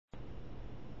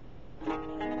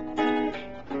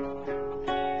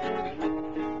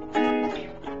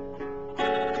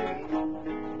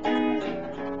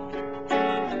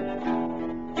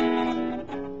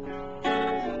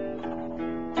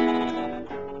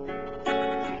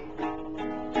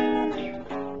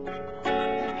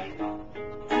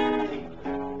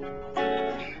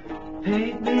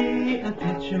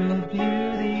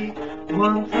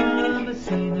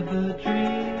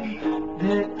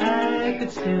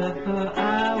there for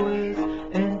hours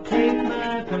and take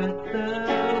my breath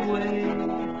away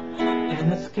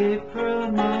and escape for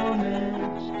a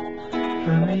moment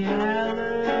from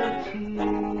reality.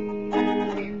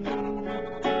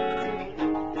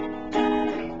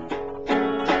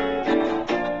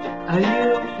 Are you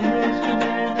an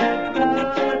instrument of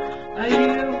God? Are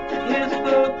you His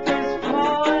focus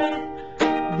point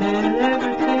that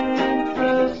everything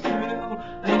flows through?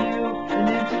 Are you an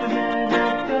instrument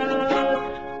of God,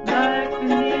 like the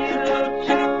needle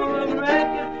to a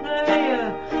record player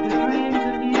that brings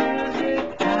the music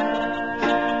out?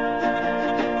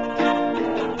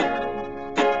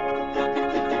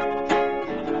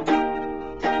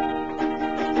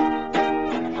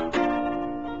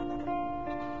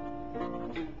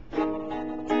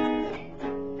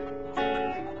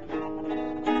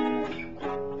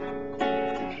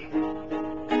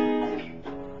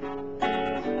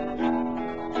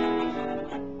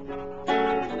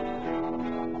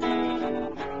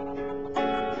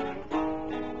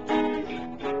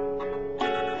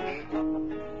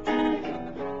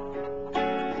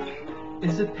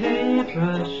 Is a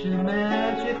paintbrush a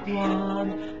magic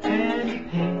wand, and you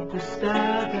paint the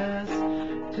stardust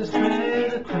to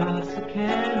spread across the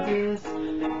canvas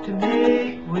to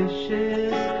make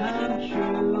wishes come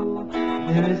true?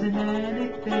 There isn't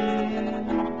anything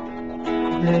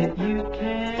that you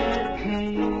can't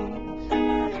paint.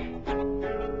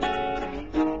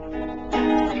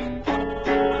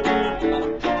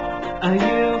 Are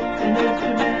you an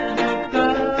instrument of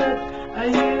God? Are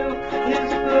you His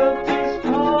focus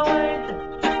point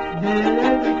that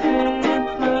everything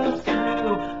flows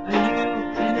through? Are you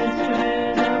an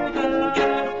instrument of God,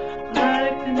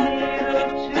 like the needle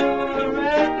to a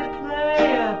record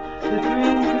player that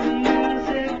brings the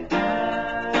music out? Brings the music out.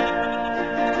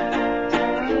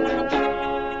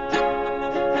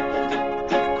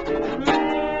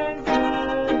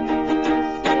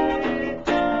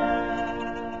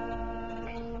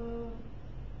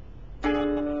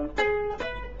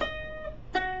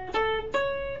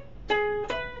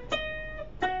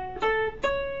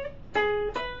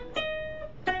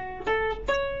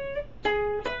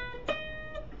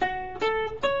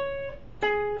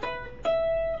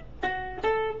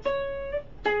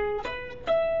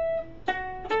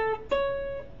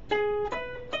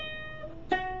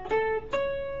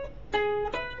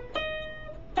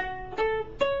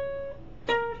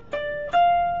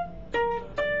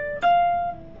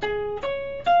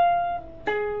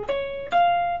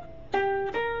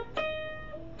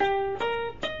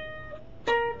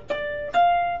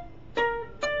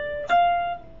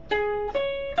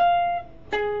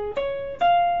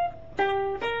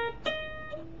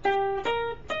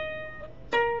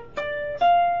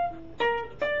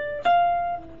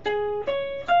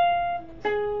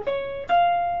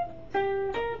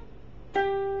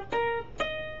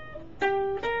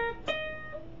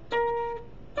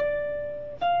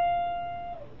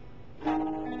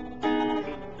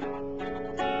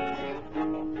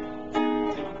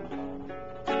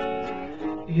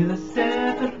 You're the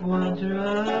seventh wonder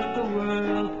of the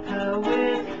world, how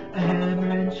with a hammer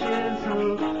and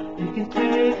chisel you can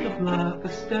take a block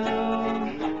of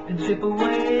stone and chip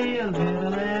away a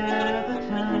little at a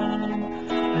time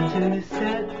until you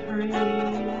set free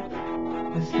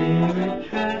the spirit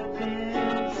trapped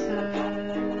inside.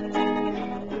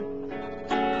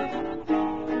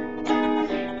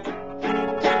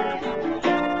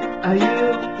 Are you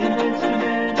an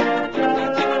instrument of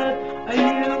God? Are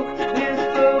you His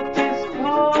focus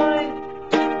point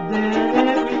that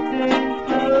everything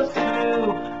flows through?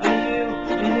 Are you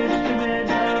an instrument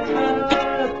of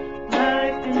God,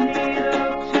 like the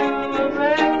needle to a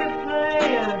record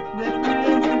player that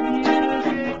brings the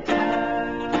music out?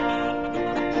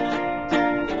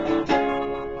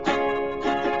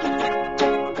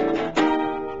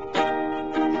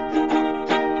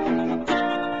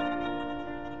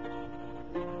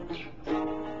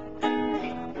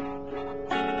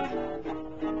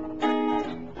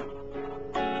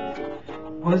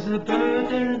 Was a bird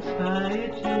that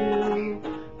inspired you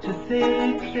to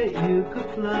think that you could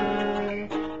fly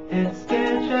and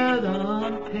sketch out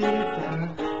on paper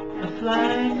a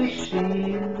flying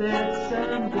machine that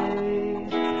someday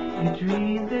you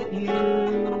dreamed that you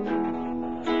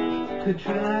could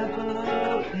travel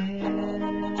in?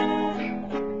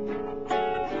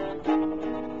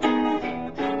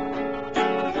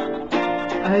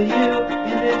 Are you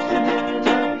an instrument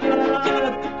of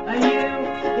God? Are you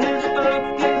His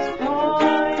focus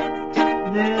point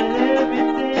that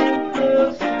everything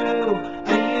flows through?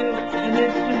 Are you an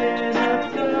instrument